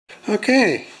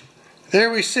Okay,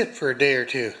 there we sit for a day or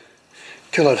two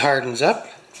till it hardens up.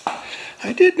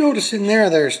 I did notice in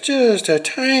there's just a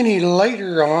tiny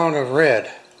lighter amount of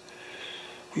red,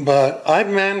 but I've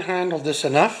manhandled this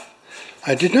enough.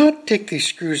 I did not take these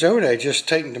screws out, I just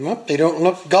tightened them up. They don't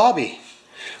look gobby.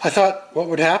 I thought what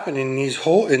would happen in these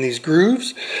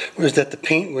grooves was that the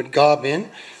paint would gob in,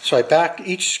 so I backed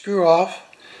each screw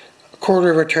off a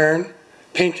quarter of a turn,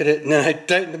 painted it, and then I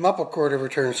tightened them up a quarter of a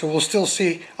turn. So we'll still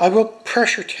see. I will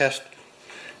pressure test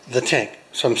the tank.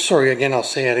 So I'm sorry again, I'll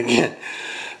say it again.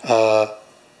 I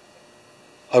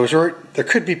was worried there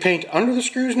could be paint under the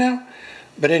screws now,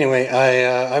 but anyway,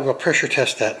 I will pressure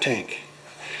test that tank.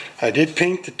 I did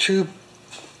paint the tube.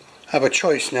 I have a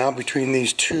choice now between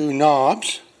these two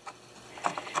knobs.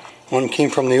 One came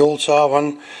from the old saw,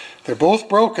 they're both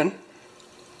broken.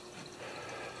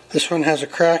 This one has a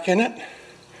crack in it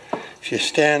if you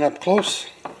stand up close,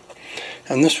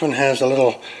 and this one has a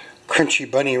little crunchy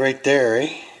bunny right there,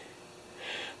 eh?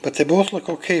 But they both look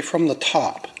okay from the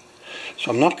top. So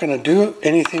I'm not going to do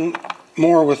anything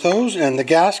more with those, and the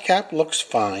gas cap looks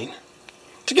fine.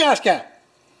 It's a gas cap.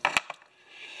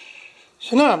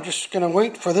 So now I'm just going to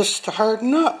wait for this to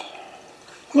harden up.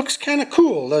 Looks kind of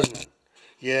cool, doesn't it?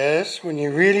 Yes, when you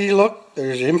really look,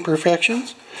 there's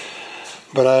imperfections.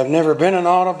 But I've never been an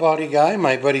auto body guy.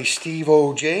 My buddy Steve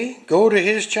O.J., go to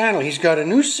his channel. He's got a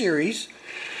new series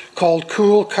called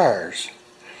Cool Cars.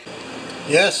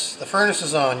 Yes, the furnace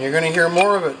is on. You're going to hear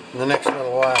more of it in the next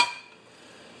little while.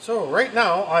 So right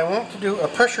now I want to do a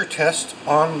pressure test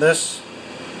on this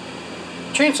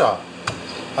chainsaw.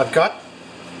 I've got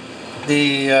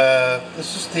the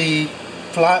this is the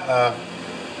flat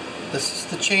this is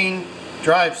the chain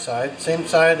drive side, same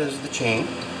side as the chain.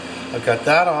 I've got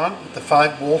that on with the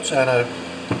 5 bolts and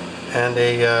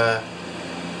a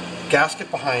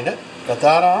gasket behind it. Got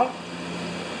that on.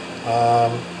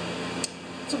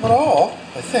 That's about all,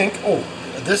 I think. Oh,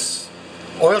 this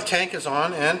oil tank is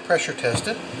on and pressure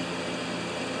tested,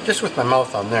 just with my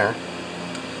mouth on there.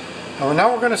 And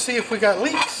now we're going to see if we got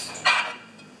leaks.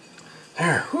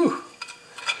 There, whew.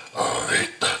 Oh, I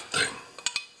hate that thing.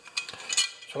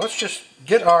 So let's just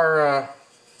get our,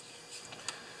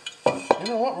 you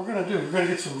know what we're going to do? We're going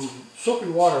to get some soapy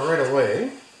water right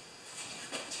away.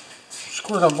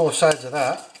 Squirt on both sides of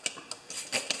that.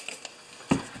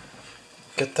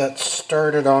 Get that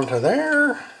started onto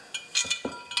there.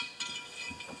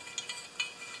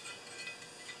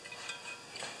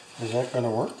 Is that going to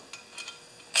work?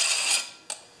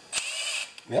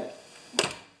 Yep.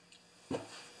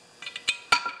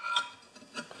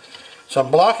 So I'm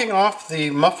blocking off the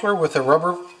muffler with a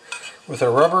rubber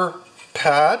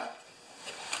pad.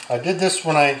 I did this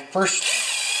when I first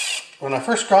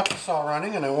got the saw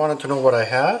running, and I wanted to know what I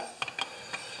had.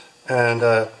 And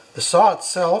the saw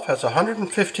itself has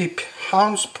 150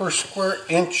 pounds per square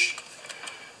inch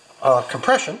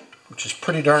compression, which is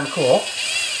pretty darn cool.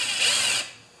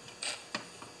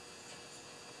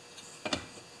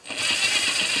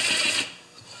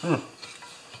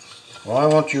 Why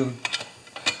won't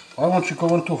you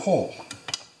go into a hole?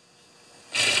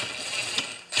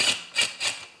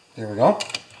 There we go.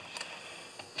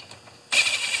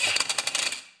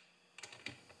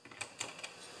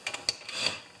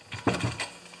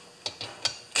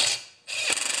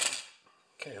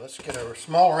 Okay, let's get a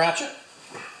small ratchet.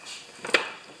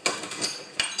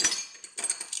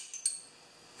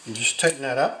 And just tighten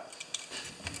that up.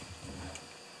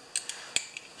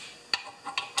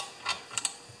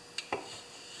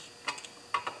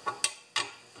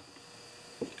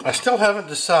 I still haven't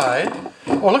decided.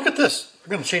 Oh, look at this.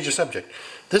 We're going to change the subject.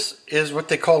 This is what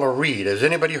they call a reed. Has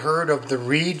anybody heard of the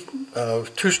reed,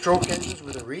 two-stroke engines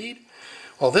with a reed?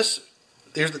 Well, there's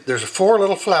 4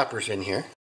 little flappers in here.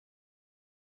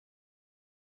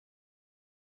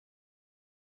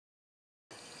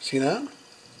 See that?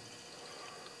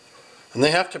 And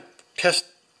they have to test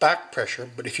back pressure,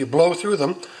 but if you blow through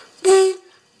them,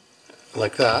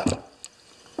 like that,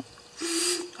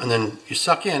 and then you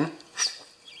suck in,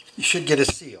 you should get a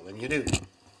seal, and you do.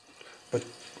 But,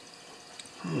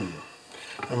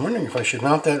 I'm wondering if I should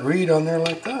mount that reed on there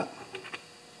like that.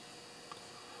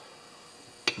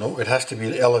 No, it has to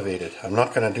be elevated. I'm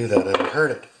not going to do that, it'll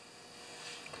hurt it.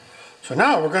 So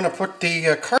now we're going to put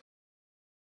the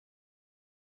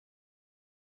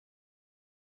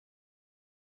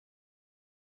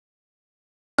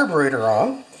carburetor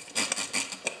on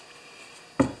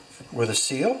with a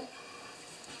seal.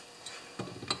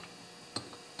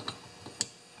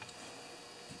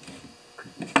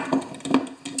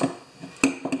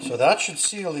 So that should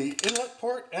seal the inlet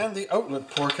port and the outlet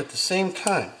port at the same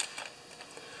time.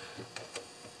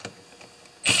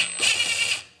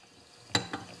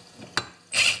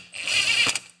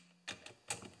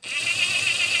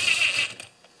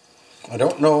 I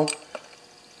don't know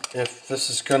if this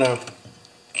is gonna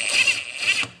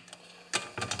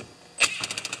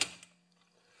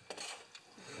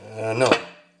no.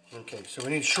 Okay, so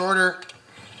we need shorter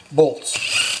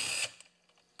bolts.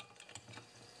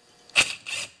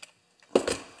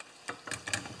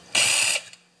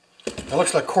 That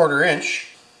looks like 1/4 inch.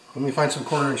 Let me find some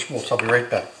 1/4 inch bolts. I'll be right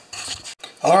back.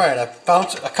 Alright, I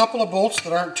found a couple of bolts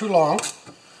that aren't too long.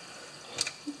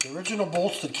 The original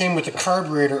bolts that came with the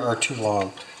carburetor are too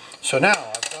long. So now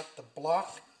I've got the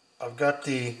block, I've got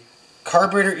the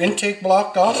carburetor intake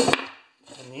blocked off,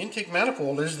 and the intake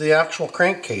manifold is the actual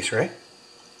crankcase, right?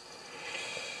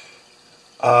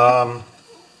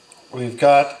 We've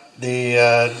got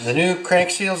the new crank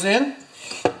seals in.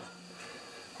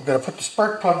 We've got to put the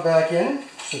spark plug back in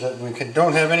so that we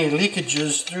don't have any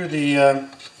leakages through the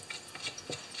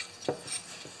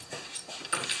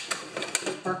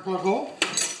spark plug hole.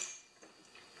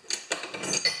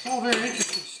 It's all very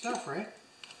interesting stuff, right?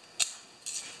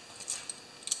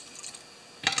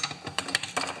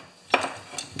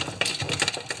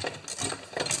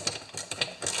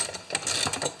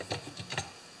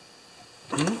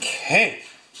 Okay.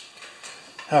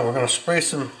 Now we're going to spray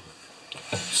some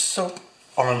soap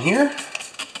on here.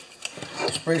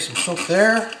 Spray some soap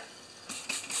there,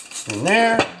 and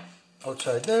there,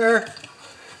 outside there,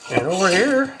 and over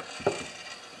here.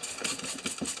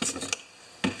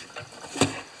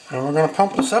 And we're going to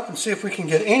pump this up and see if we can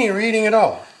get any reading at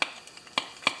all.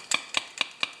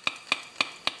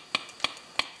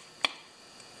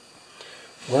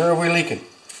 Where are we leaking?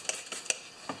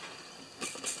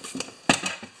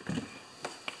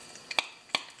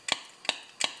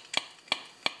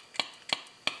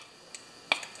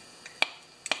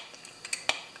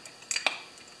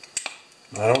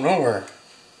 I don't know where.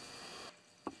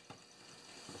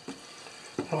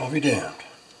 I'll be damned.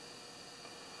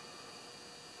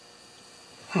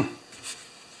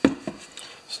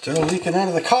 Still leaking out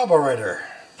of the carburetor.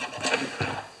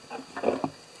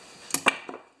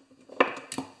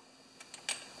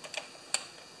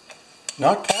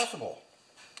 Not possible.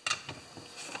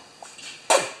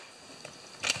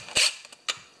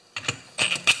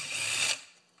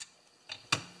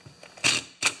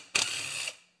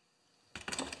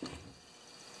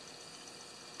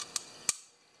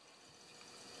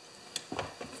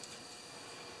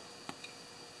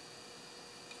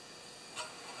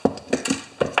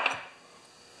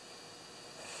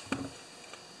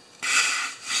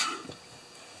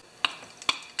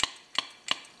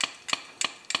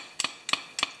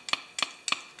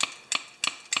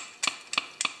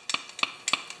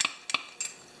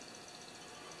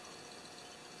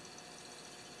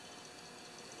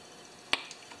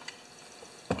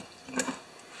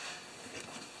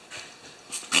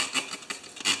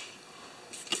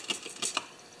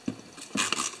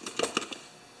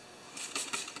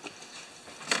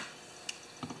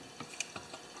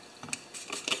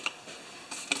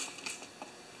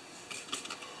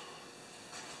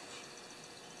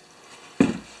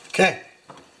 Okay,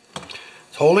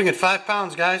 it's holding at 5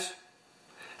 pounds, guys.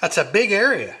 That's a big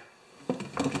area.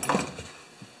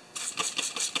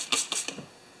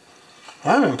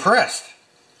 I'm impressed.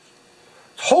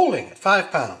 It's holding at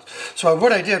 5 pounds. So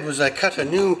what I did was I cut a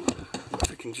new,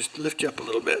 if I can just lift you up a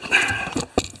little bit.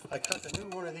 I cut a new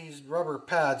one of these rubber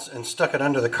pads and stuck it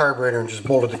under the carburetor and just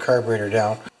bolted the carburetor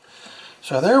down.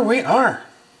 So there we are.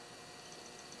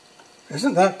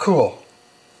 Isn't that cool?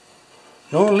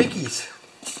 No leakies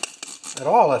at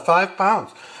all at 5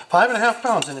 pounds. 5.5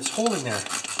 pounds, and it's holding there.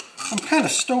 I'm kind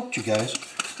of stoked, you guys.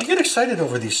 I get excited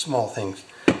over these small things.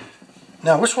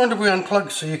 Now, which one do we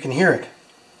unplug so you can hear it?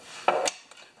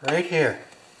 Right here.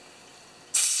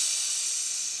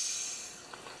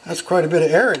 That's quite a bit of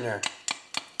air in there.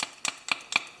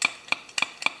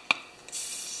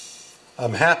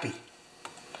 I'm happy.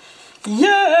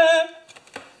 Yeah!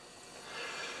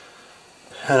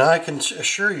 And I can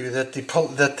assure you that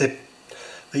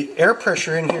the air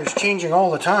pressure in here is changing all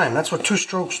the time. That's what 2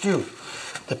 strokes do.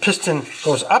 The piston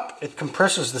goes up, it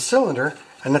compresses the cylinder,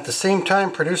 and at the same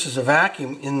time produces a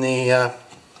vacuum in the...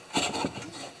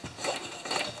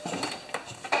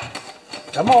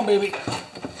 Come on, baby.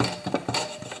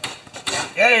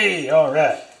 Yay! All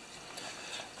right.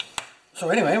 So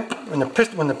anyway, when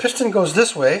the piston goes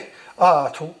this way,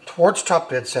 towards top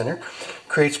dead center,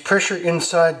 creates pressure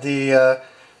inside the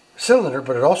cylinder,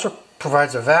 but it also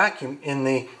provides a vacuum in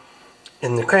the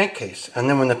crankcase. And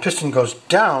then when the piston goes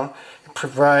down, it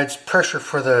provides pressure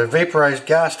for the vaporized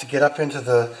gas to get up into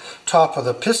the top of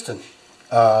the piston,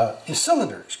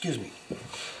 cylinder, excuse me.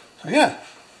 So yeah.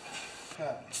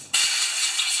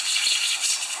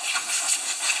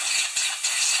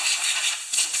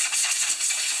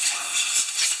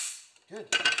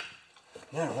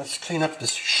 Now let's clean up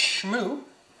this schmoo.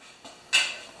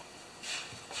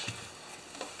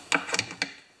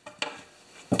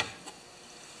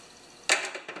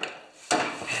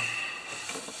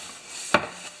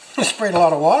 I sprayed a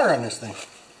lot of water on this thing.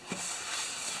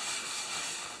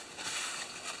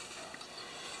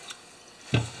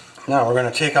 Now we're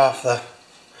going to take off the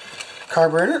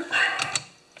carburetor.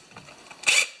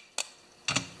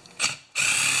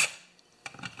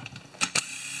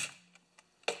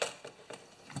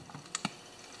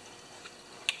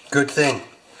 Good thing.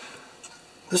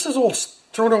 This is old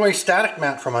thrown away static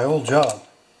mat from my old job.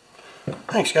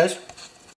 Thanks guys.